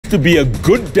to be a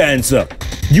good dancer.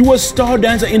 You were a star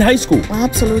dancer in high school.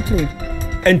 Absolutely.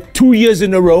 And 2 years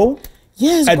in a row?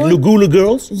 Yes. At Lugula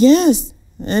Girls? Yes.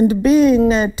 And being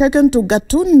taken to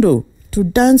Gatundu to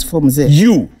dance from there.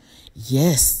 You?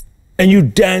 Yes. And you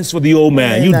danced for the old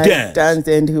man. And you I danced.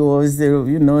 And he was,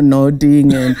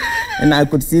 nodding, and I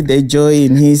could see the joy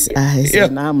in his eyes. Yeah.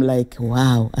 And I'm like,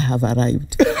 wow, I have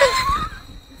arrived.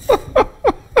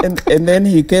 and then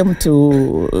he came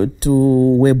to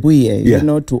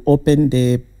Webuye, to open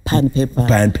the pan paper.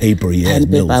 Pan paper, yes. Pan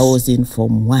paper. I was in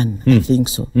Form 1, I think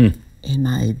so. And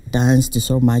I danced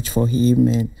so much for him,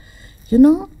 and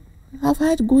I've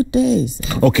had good days.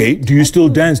 Okay, do you still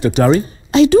dance, Dr. Ari?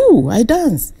 I do. I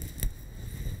dance.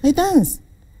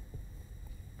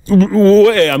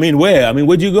 Where?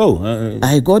 Where'd you go?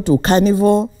 I go to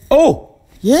Carnival. Oh!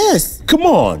 Yes. Come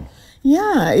on.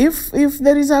 Yeah, if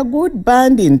there is a good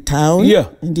band in town,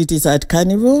 and it is at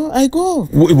Carnival, I go.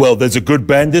 Well, there's a good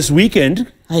band this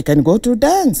weekend. I can go to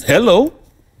dance. Hello.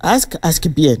 Ask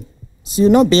Bien. So you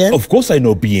know Bien? Of course I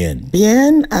know Bien.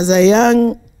 Bien, as a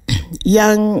young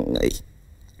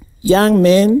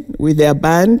man with their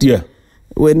band. Yeah.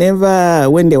 When they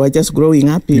were just growing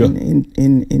up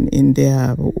in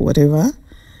their whatever,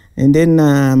 and then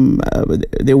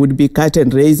there would be curtain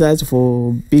raisers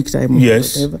for big time.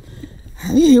 Yes. Whatever.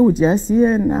 He would just see,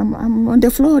 and I'm on the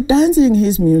floor dancing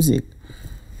his music.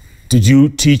 Did you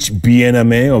teach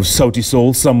BNMA of Sauti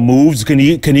Soul some moves? Can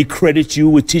he credit you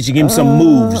with teaching him some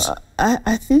moves?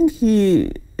 I think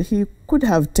he could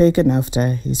have taken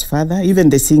after his father, even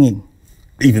the singing.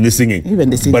 Even the singing.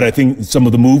 But I think some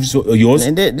of the moves are yours.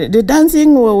 And the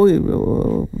dancing,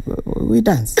 we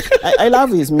dance. I love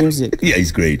his music. Yeah,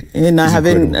 he's great. And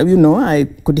I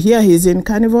could hear he's in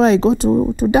Carnival. I go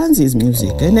to dance his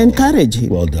music and encourage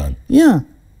him. Well done. Yeah.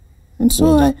 And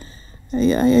so I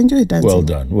enjoy dancing.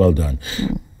 Well done.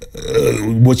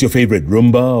 What's your favorite,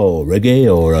 rumba or reggae?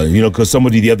 Or, because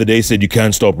somebody the other day said you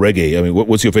can't stop reggae. I mean,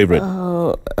 what's your favorite?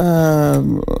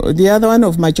 The other one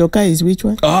of Machoka is which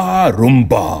one?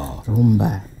 Rumba.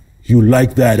 Rumba. You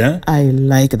like that, huh? I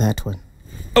like that one.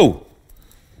 Oh,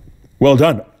 well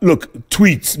done. Look,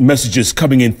 tweets, messages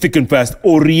coming in thick and fast.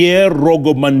 Orier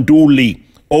Rogomanduli,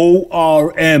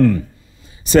 ORM,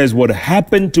 says, what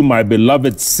happened to my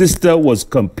beloved sister was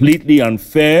completely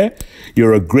unfair.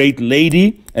 You're a great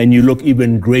lady, and you look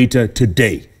even greater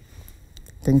today.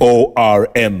 Thank you.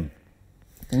 ORM.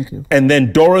 Thank you. And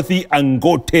then Dorothy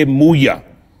Angote Muya.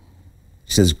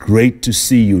 She says, great to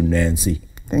see you, Nancy.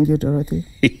 Thank you, Dorothy.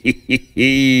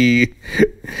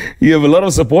 You have a lot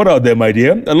of support out there, my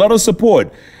dear. A lot of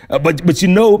support. But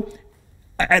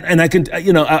and I can,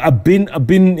 I've been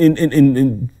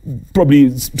in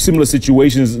probably similar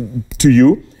situations to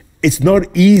you. It's not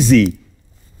easy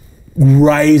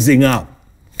rising up,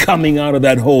 coming out of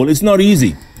that hole. It's not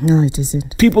easy. No, it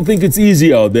isn't. People think it's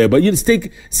easy out there, but you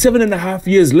take 7.5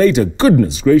 years later.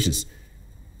 Goodness gracious.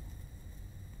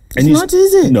 It's not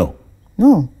easy. No.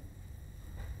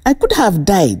 I could have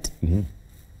died.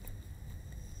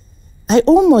 I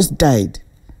almost died.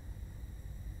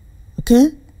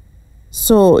 Okay?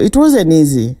 So it wasn't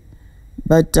easy.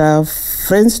 But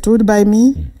friends stood by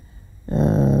me.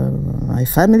 My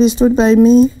family stood by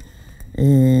me.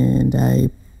 And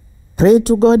I prayed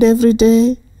to God every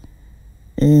day.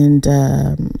 And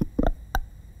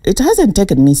it hasn't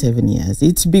taken me 7 years.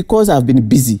 It's because I've been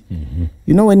busy.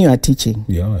 When you are teaching,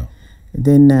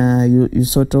 then you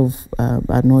sort of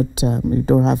are not, you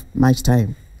don't have much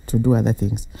time to do other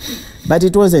things. But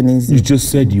it wasn't easy. You just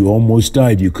said you almost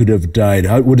died. You could have died.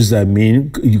 What does that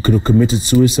mean? You could have committed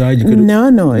suicide?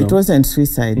 No, it wasn't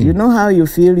suicide. You know how you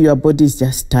feel your body is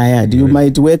just tired. You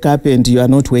might wake up and you are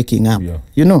not waking up.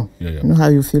 You know how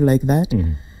you feel like that?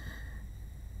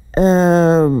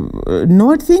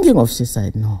 Not thinking of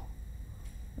suicide, no.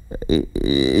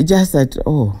 Just that,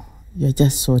 you're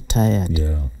just so tired.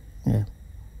 Yeah.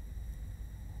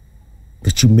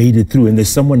 But you made it through, and there's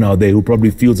someone out there who probably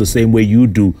feels the same way you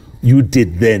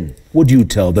did then. What do you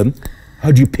tell them?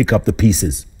 How do you pick up the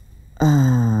pieces?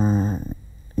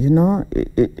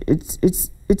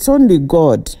 It's only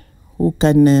God who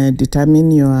can determine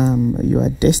your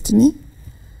destiny.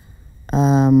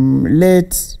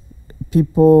 Let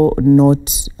people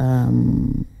not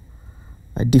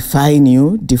define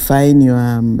your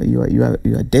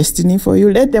destiny for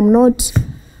you. Let them not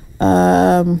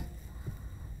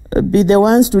be the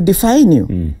ones to define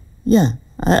you. Yeah,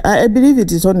 I believe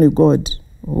it is only God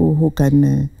who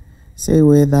can say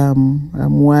whether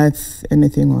I'm worth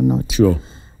anything or not. Sure.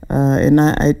 And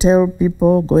I tell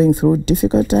people going through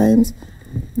difficult times,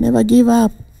 never give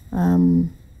up.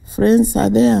 Friends are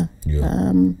there.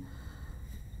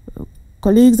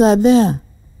 Colleagues are there.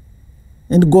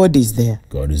 And God is there.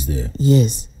 God is there.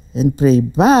 Yes, and pray,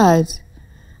 but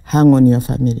hang on your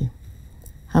family.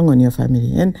 Hang on your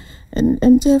family.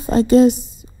 And Jeff, I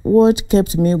guess what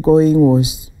kept me going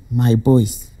was my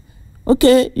boys.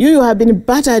 Okay, you have been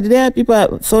battered there.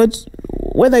 People thought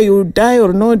whether you die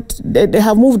or not, they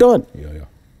have moved on. Yeah.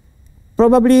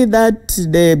 Probably that's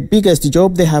the biggest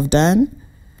job they have done.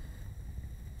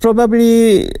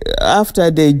 Probably after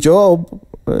the job,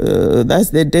 that's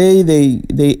the day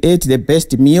they ate the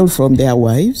best meal from their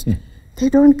wives. They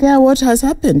don't care what has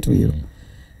happened to you.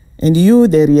 And you,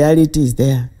 the reality is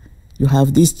there. You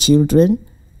have these children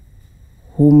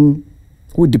who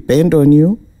depend on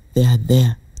you. They are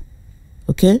there.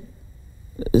 Okay?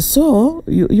 So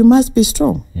you must be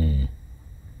strong.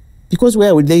 Because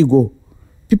where would they go?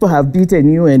 People have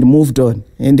beaten you and moved on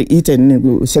and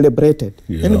eaten, celebrated,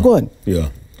 and gone. Yeah.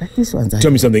 Like this one.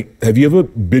 Tell me something. Have you ever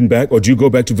been back, or do you go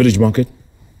back to Village Market?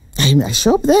 I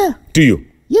shop there. Do you?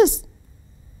 Yes.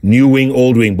 New wing,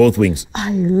 old wing, both wings.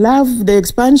 I love the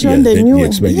expansion, the new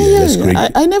wing. That's great.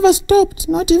 I never stopped,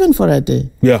 not even for a day.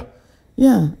 Yeah.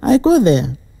 Yeah, I go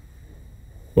there.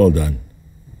 Well done.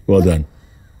 Well done.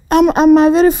 I'm a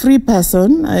very free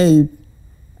person. I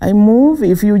move.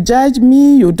 If you judge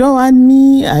me, you don't want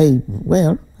me,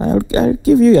 I'll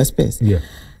give you your space. Yeah.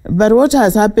 But what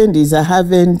has happened is I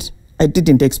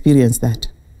didn't experience that.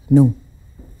 No.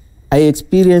 I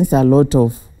experienced a lot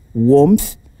of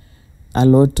warmth, a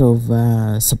lot of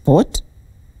support,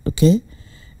 okay?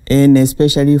 And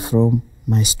especially from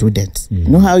my students. You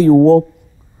know how you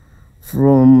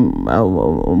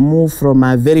move from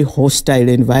a very hostile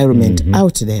environment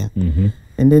out there.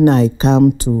 And then I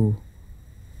come to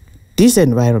this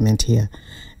environment here.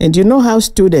 And you know how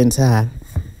students are.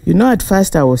 You know, at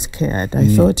first I was scared. I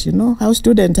thought, you know how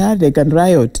students are, they can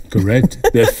riot. Correct.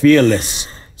 They're fearless.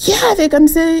 Yeah, they can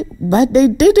say, but they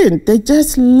didn't. They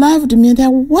just loved me. They're,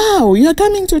 wow, you're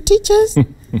coming to teach us?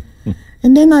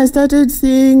 And then I started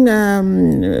seeing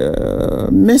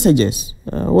messages.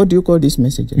 What do you call these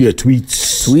messages? Yeah,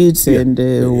 tweets. Tweets and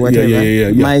whatever.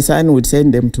 Yeah. My son would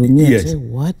send them to me Yes. and say,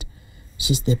 what?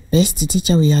 She's the best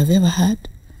teacher we have ever had.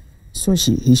 So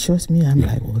he shows me. I'm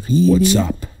like, oh, really? What's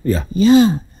up? Yeah.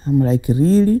 Yeah. I'm like,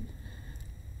 really?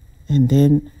 And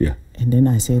then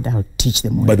I said, I'll teach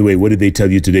them. By the way, what did they tell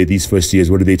you today, these first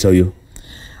years? What did they tell you?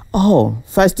 Oh,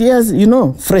 first years, you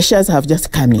know, freshers have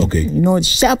just come in. Okay. You know,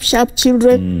 sharp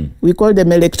children. We call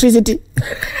them electricity.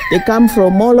 They come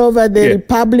from all over the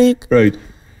republic. Right.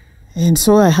 And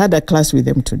so I had a class with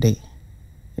them today.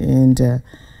 And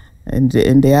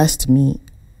they asked me,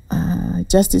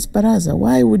 Justice Baraza,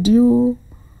 why would you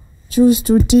choose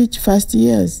to teach first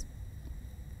years?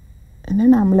 And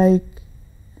then I'm like,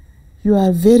 you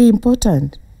are very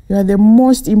important. You are the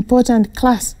most important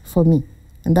class for me.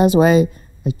 And that's why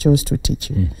I chose to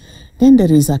teach you. Then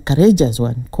there is a courageous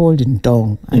one called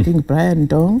Ndong. I think Brian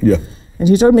Ndong. Yeah. And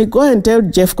he told me, go and tell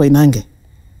Jeff Koinange.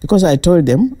 Because I told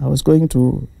them I was going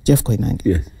to Jeff Koinange.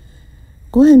 Yes.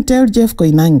 Go and tell Jeff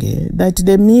Koinange that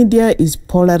the media is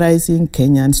polarizing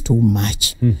Kenyans too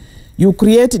much. You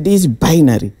create this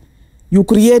binary. You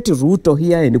create Ruto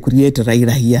here and create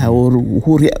Raila here or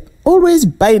Uhuru. Always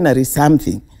binary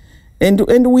something.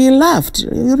 And we laughed.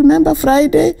 You remember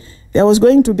Friday? There was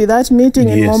going to be that meeting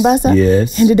in Mombasa.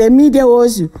 Yes. And the media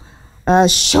was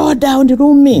showdown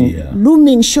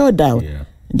looming showdown. Yeah.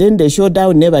 Then the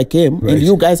showdown never came. Right. And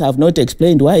you guys have not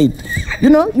explained why. You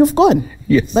know, you've gone.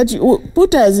 Yes. But you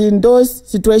put us in those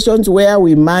situations where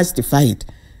we must fight.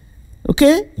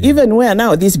 Okay? Even where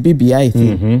now this BBI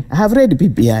thing. I have read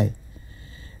BBI.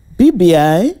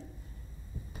 BBI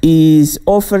is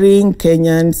offering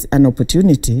Kenyans an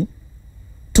opportunity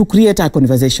to create a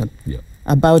conversation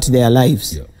about their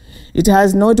lives. It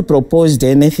has not proposed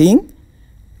anything,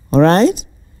 all right?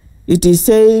 It is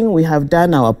saying we have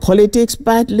done our politics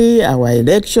badly, our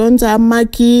elections are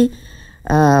murky,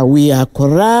 we are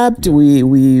corrupt, we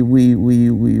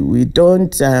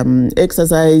don't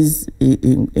exercise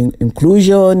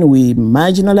inclusion, we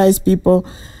marginalize people.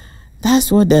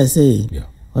 That's what they're saying,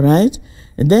 all right?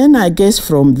 And then I guess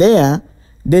from there,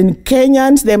 then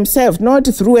Kenyans themselves, not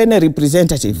through any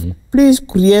representative, please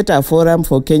create a forum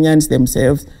for Kenyans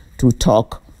themselves to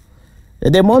talk.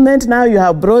 At the moment now you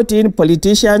have brought in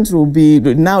politicians who will be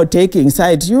now taking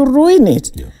sides, you ruin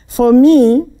it. For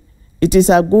me, it is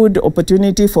a good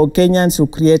opportunity for Kenyans to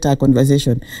create a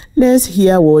conversation. Let's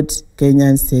hear what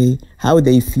Kenyans say, how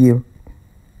they feel.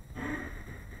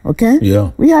 Okay?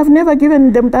 Yeah. We have never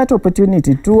given them that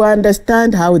opportunity to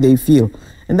understand how they feel.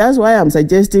 And that's why I'm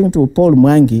suggesting to Paul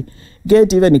Mwangi,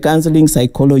 get even counseling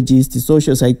psychologists,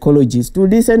 social psychologists, to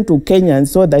listen to Kenyans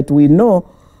so that we know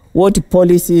what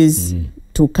policies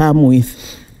to come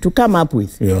up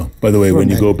with. Yeah. By the way, when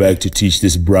you go back to teach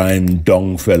this Brian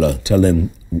Dong fella, tell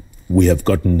him we have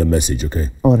gotten the message, okay?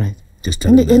 All right. Just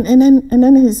tell him that. And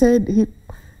then he said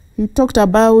he talked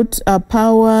about a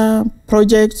power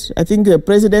project. I think the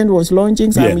president was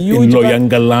launching some huge... in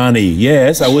Loyangalani.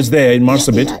 Yes, I was there in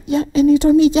Marsabit. Yeah, and he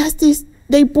told me, Justice,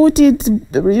 they put it,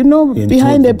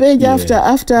 behind the page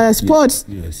after sports.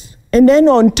 Yes. And then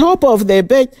on top of the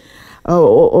page,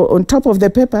 on top of the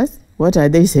papers, what are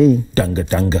they saying? Tanga,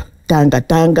 tanga. Tanga,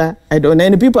 tanga. I don't know.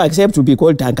 And people accept to be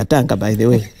called tanga, tanga, by the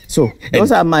way. So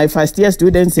those are my first-year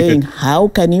students saying, how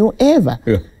can you ever?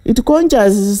 Yeah. It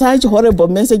conjures such horrible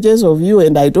messages of you,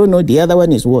 and I don't know the other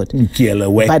one is what.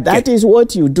 But that is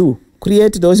what you do.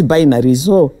 Create those binaries.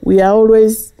 So we are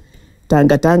always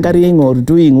tanga-tangering or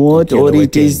doing what, or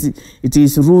it is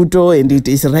Ruto and it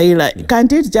is Raila. Yeah.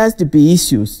 Can't it just be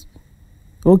issues?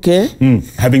 Okay?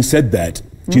 Having said that,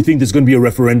 do you think there's going to be a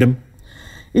referendum?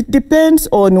 It depends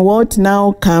on what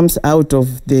now comes out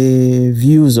of the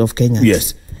views of Kenyans.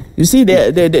 Yes. You see,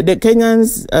 the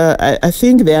Kenyans, I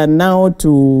think they are now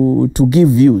to give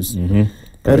views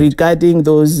regarding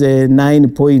those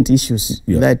 9-point issues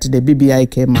that the BBI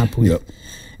came up with. Yep.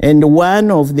 And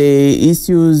one of the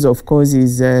issues, of course,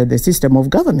 is the system of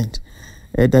government,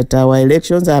 that our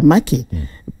elections are murky.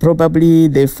 Probably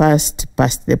the first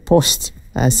past the post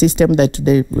system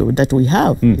that we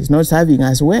have is not serving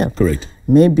us well. Correct.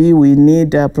 Maybe we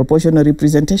need proportional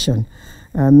representation.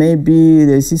 Maybe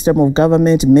the system of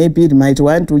government, maybe it might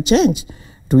want to change.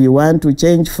 Do we want to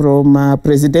change from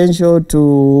presidential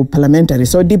to parliamentary?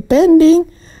 So depending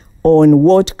on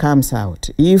what comes out,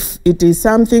 if it is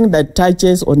something that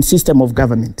touches on system of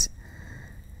government,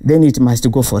 then it must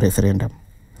go for referendum.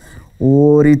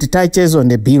 Or it touches on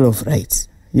the Bill of Rights.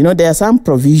 You know, there are some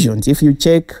provisions. If you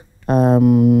check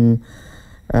Section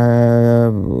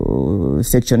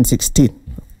 16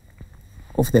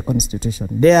 of the Constitution,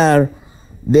 there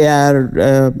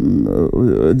are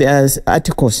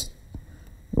articles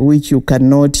which you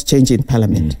cannot change in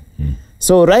Parliament.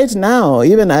 So right now,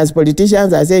 even as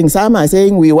politicians are saying, some are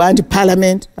saying we want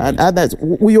Parliament, and others,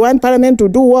 we want Parliament to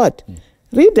do what?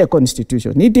 Read the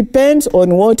Constitution. It depends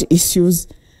on what issues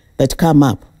that come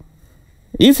up.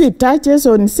 If it touches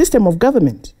on system of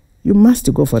government, you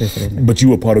must go for referendum. But you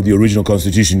were part of the original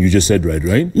Constitution, you just said,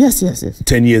 right? Yes.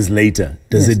 10 years later,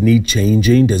 does it need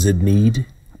changing? Does it need...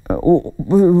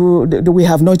 we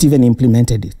have not even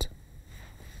implemented it.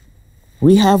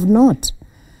 We have not.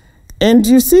 And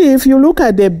you see, if you look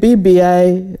at the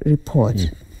BBI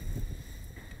report,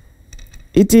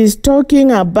 it is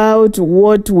talking about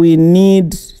what we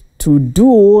need to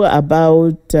do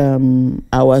about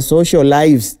our social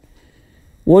lives.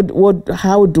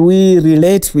 How do we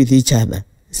relate with each other?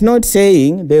 It's not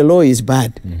saying the law is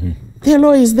bad. The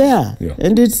law is there,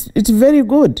 and it's very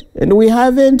good, and we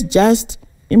haven't just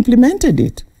implemented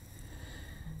it.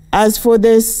 As for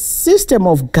the system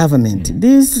of government,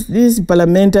 this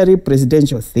parliamentary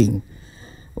presidential thing,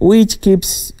 which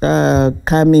keeps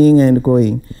coming and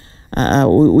going,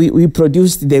 we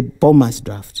produced the Bomas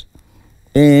draft.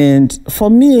 And for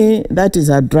me, that is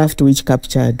a draft which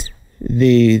captured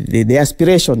the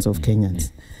aspirations of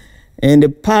Kenyans. And a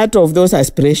part of those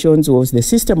aspirations was the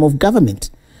system of government.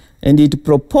 And it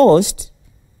proposed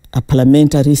a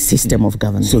parliamentary system of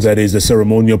government. So that is a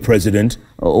ceremonial president?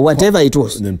 Or whatever it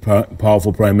was. And then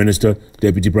powerful prime minister,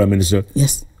 deputy prime minister?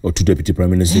 Yes. Or two deputy prime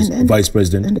ministers, and vice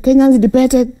president? And the Kenyans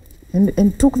debated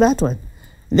and took that one.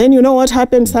 Then you know what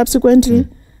happened subsequently?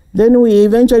 Then we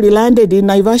eventually landed in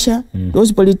Naivasha.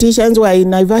 Those politicians were in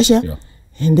Naivasha. Yeah.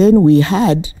 And then we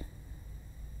had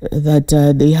that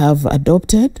they have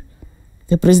adopted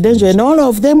the presidential, and all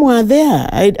of them were there.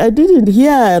 I didn't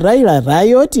hear a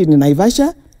riot in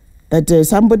Naivasha that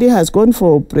somebody has gone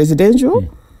for presidential.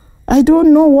 I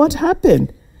don't know what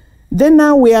happened. Then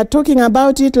now we are talking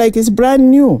about it like it's brand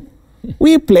new.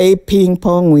 We play ping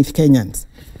pong with Kenyans.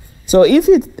 So if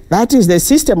that is the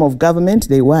system of government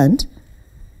they want,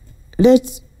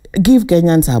 let's give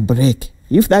Kenyans a break.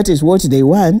 If that is what they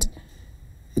want,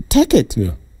 take it.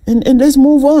 Yeah. And let's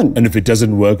move on. And if it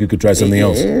doesn't work, you could try something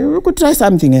else. We could try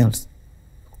something else.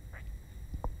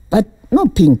 But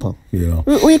not ping pong. Yeah.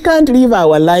 We can't live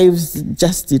our lives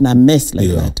just in a mess like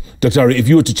that. Dr. Ari, if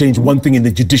you were to change one thing in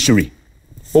the judiciary,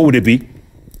 what would it be?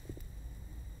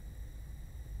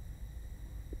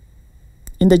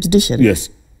 In the judiciary? Yes.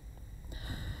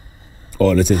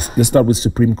 Or let's start with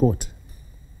Supreme Court.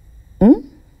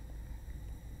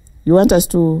 You want us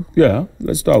to... Yeah,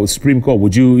 let's start with Supreme Court.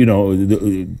 Would you,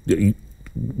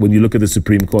 when you look at the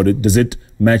Supreme Court, does it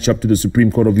match up to the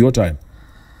Supreme Court of your time?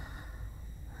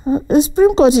 The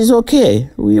Supreme Court is okay.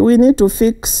 We need to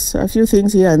fix a few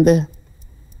things here and there.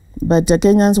 But the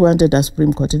Kenyans wanted a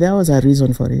Supreme Court. There was a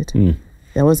reason for it.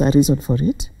 There was a reason for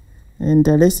it. And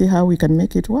let's see how we can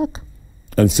make it work.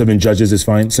 And 7 judges is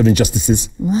fine? 7 justices?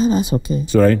 Well, that's okay.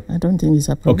 It's all right? I don't think it's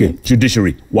a problem. Okay,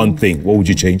 judiciary, one thing. What would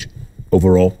you change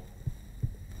overall?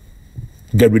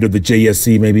 Get rid of the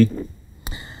JSC maybe?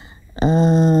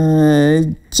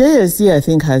 JSC, I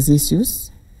think, has issues.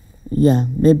 Yeah,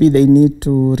 maybe they need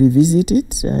to revisit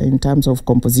it in terms of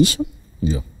composition.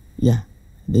 Yeah. Yeah,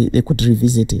 they could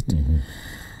revisit it.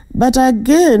 But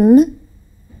again,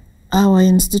 our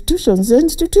institutions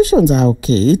are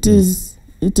okay. It is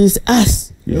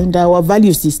us and our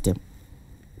value system.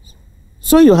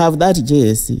 So you have that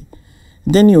JSC.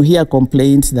 Then you hear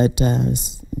complaints that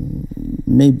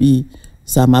maybe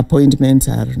some appointments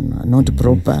are not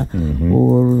proper,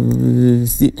 or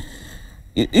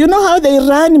you know how they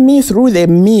ran me through the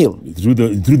mill, through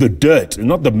the dirt,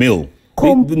 not the mill.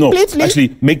 Completely. No,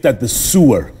 actually, make that the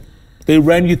sewer. They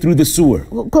ran you through the sewer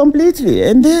completely,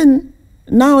 and then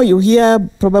now you hear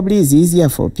probably it's easier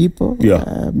for people.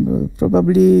 Yeah.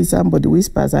 Probably somebody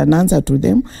whispers an answer to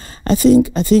them. I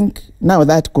think now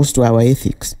that goes to our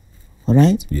ethics. All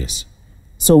right. Yes.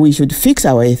 So we should fix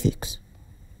our ethics.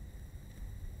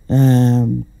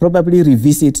 Probably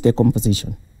revisit the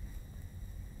composition.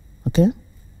 Okay?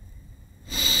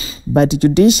 But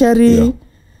judiciary,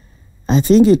 I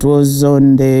think it was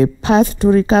on the path to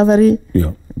recovery.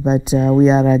 Yeah. But we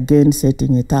are again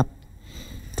setting it up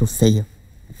to fail.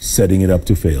 Setting it up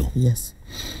to fail. Yes.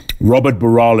 Robert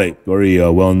Burale, very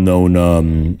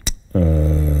well-known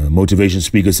motivation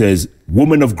speaker, says,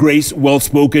 woman of grace,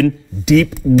 well-spoken,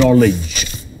 deep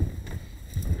knowledge.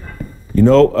 You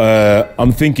know,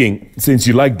 I'm thinking, since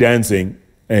you like dancing,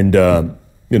 and,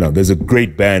 you know, there's a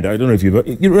great band. I don't know if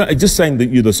I just sang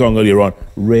the song earlier on,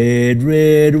 Red,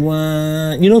 Red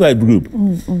Wine. You know that group?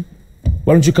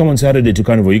 Why don't you come on Saturday to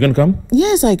Carnival? You going to come?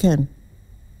 Yes, I can.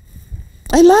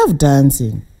 I love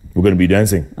dancing. We're going to be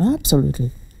dancing?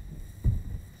 Absolutely.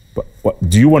 But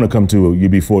do you want to come to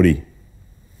UB40?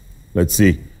 Let's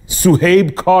see.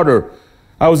 Suhaib Carter.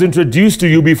 I was introduced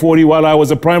to UB40 while I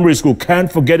was at primary school.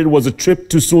 Can't forget it was a trip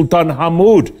to Sultan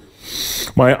Hamoud.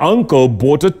 My uncle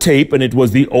bought a tape and it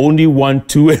was the only one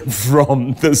to and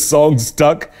from. The song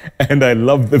stuck and I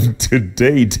love them to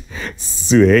date.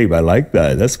 Suhaib, I like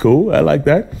that. That's cool. I like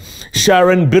that.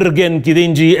 Sharon Birgen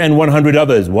Kirinji and 100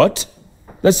 others. What?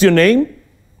 That's your name?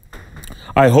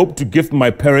 I hope to gift my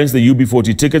parents the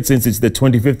UB40 ticket since it's the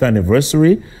 25th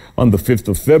anniversary on the 5th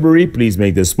of February. Please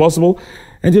make this possible.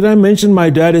 And did I mention my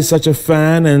dad is such a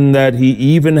fan and that he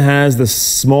even has the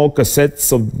small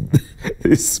cassettes of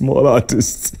these small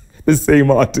artists, the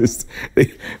same artists.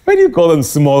 Why do you call them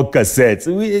small cassettes?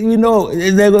 You know,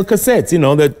 they're cassettes, you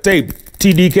know, the tape,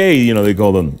 TDK, you know, they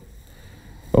call them.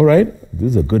 All right.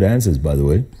 These are good answers, by the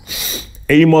way.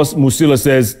 Amos Musila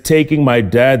says, taking my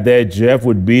dad there, Jeff,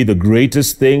 would be the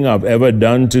greatest thing I've ever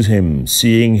done to him,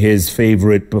 seeing his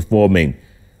favorite performing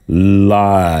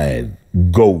live.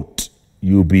 GOAT,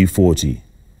 UB40.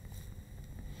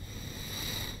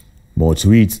 More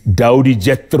tweets. Dowdy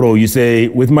Jethro, you say,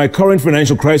 with my current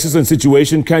financial crisis and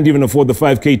situation, can't even afford the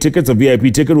 5K tickets. A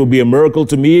VIP ticket would be a miracle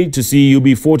to me to see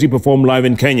UB40 perform live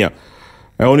in Kenya.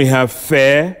 I only have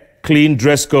fair, clean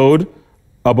dress code.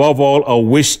 Above all, a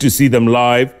wish to see them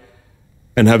live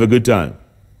and have a good time.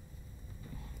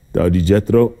 Dowdy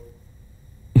Jethro.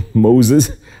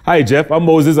 Moses. Hi, Jeff. I'm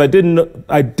Moses. I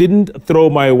didn't throw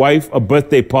my wife a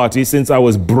birthday party since I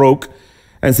was broke.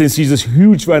 And since she's a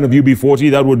huge fan of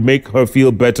UB40, that would make her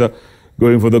feel better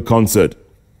going for the concert.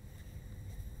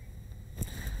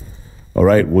 All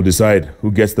right, we'll decide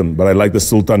who gets them. But I like the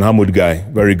Sultan Hamoud guy.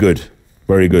 Very good.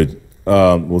 Very good.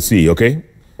 We'll see, okay?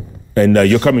 And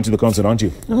you're coming to the concert, aren't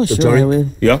you? Oh, sure, I will.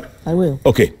 Yeah? I will.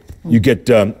 Okay. You get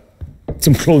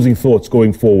some closing thoughts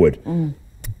going forward.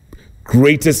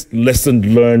 Greatest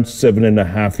lesson learned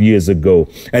 7.5 years ago.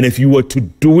 And if you were to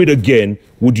do it again,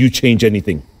 would you change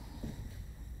anything?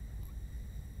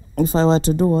 If I were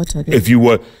to do what again? If you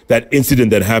were, that incident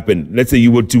that happened, let's say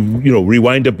you were to, you know,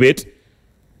 rewind a bit,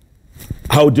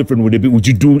 how different would it be? Would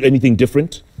you do anything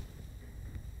different?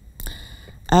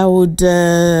 I would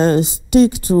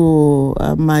stick to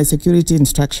my security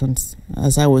instructions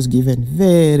as I was given.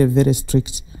 Very, very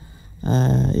strict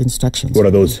instructions. What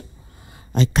are those?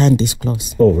 I can't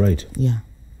disclose. Oh, right. Yeah.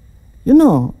 You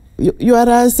know, you are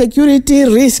a security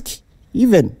risk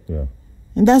even. Yeah.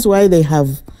 And that's why they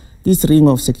have this ring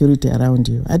of security around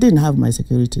you. I didn't have my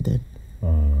security then.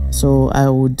 So I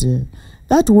would,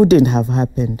 that wouldn't have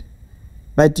happened.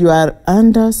 But you are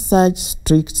under such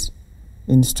strict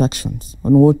instructions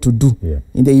on what to do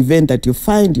in the event that you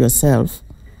find yourself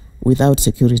without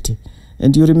security.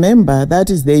 And you remember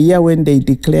that is the year when they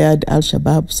declared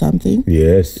Al-Shabaab something.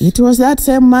 Yes. It was that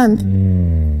same month.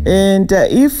 And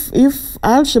if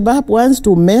Al-Shabaab wants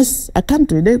to mess a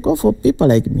country, they go for people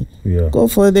like me. Go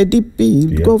for the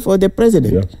DP, go for the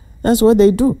president. That's what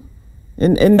they do.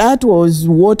 And that was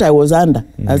what I was under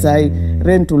as I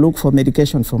ran to look for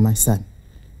medication for my son.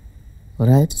 All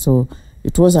right? So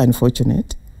it was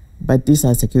unfortunate, but these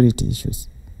are security issues.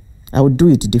 I would do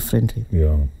it differently.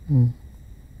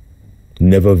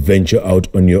 Never venture out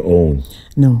on your own.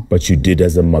 No. But you did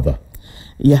as a mother.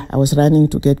 Yeah, I was running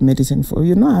to get medicine for,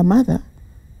 a mother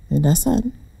and a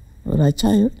son or a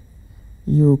child.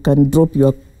 You can drop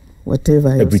your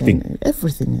whatever. Everything.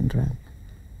 Everything and run.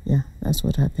 Yeah, that's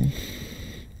what happened.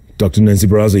 Dr. Nancy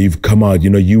Baraza, you've come out.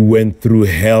 You went through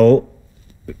hell.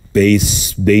 They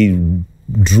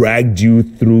dragged you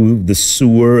through the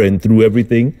sewer and through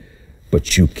everything,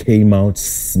 but you came out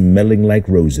smelling like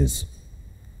roses.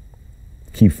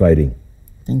 Keep fighting.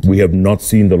 Thank you. We have not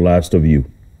seen the last of you.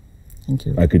 Thank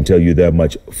you. I can tell you that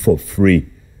much for free.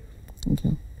 Thank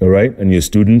you. All right? And your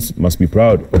students must be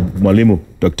proud. Mwalimu,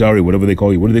 Daktari, whatever they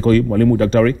call you. What do they call you? Mwalimu,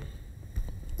 Daktari?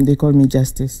 They call me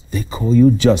Justice. They call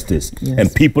you Justice. Yes.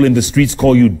 And people in the streets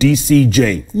call you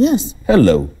DCJ. Yes.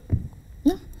 Hello.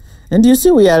 Yeah. And you see,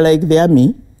 we are like the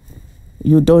army.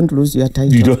 You don't lose your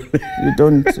title. You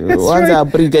don't. Once a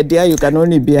brigadier, you can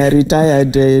only be a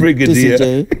retired brigadier.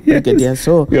 DCJ. Brigadier.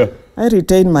 So I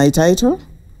retain my title,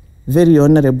 very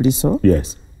honorably so.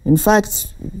 Yes. In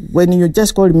fact, when you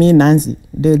just call me Nancy,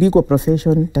 the legal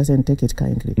profession doesn't take it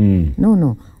kindly.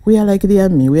 No. We are like the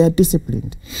army. We are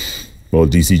disciplined. Well,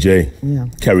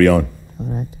 DCJ, carry on. All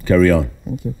right. Carry on.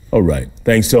 Thank you. All right.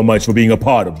 Thanks so much for being a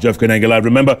part of Jeff Koinange Live.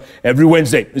 Remember, every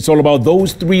Wednesday, it's all about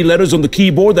those three letters on the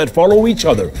keyboard that follow each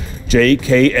other.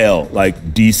 JKL, like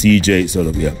DCJ. Sort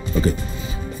of, okay.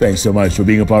 Thanks so much for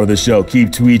being a part of the show. Keep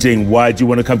tweeting. Why do you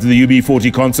want to come to the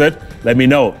UB40 concert? Let me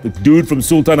know. The dude from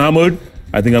Sultan Hamud,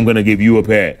 I think I'm going to give you a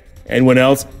pair. Anyone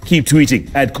else? Keep tweeting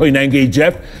at Koinange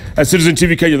Jeff. At Citizen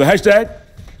TV Kenya, the hashtag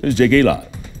is JK Live.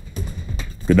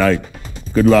 Good night.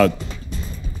 Good luck.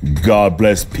 God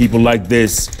bless people like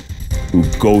this who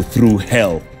go through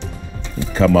hell and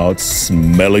come out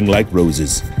smelling like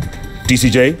roses.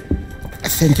 DCJ?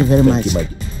 Thank you very much. Thank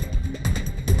you, Mike.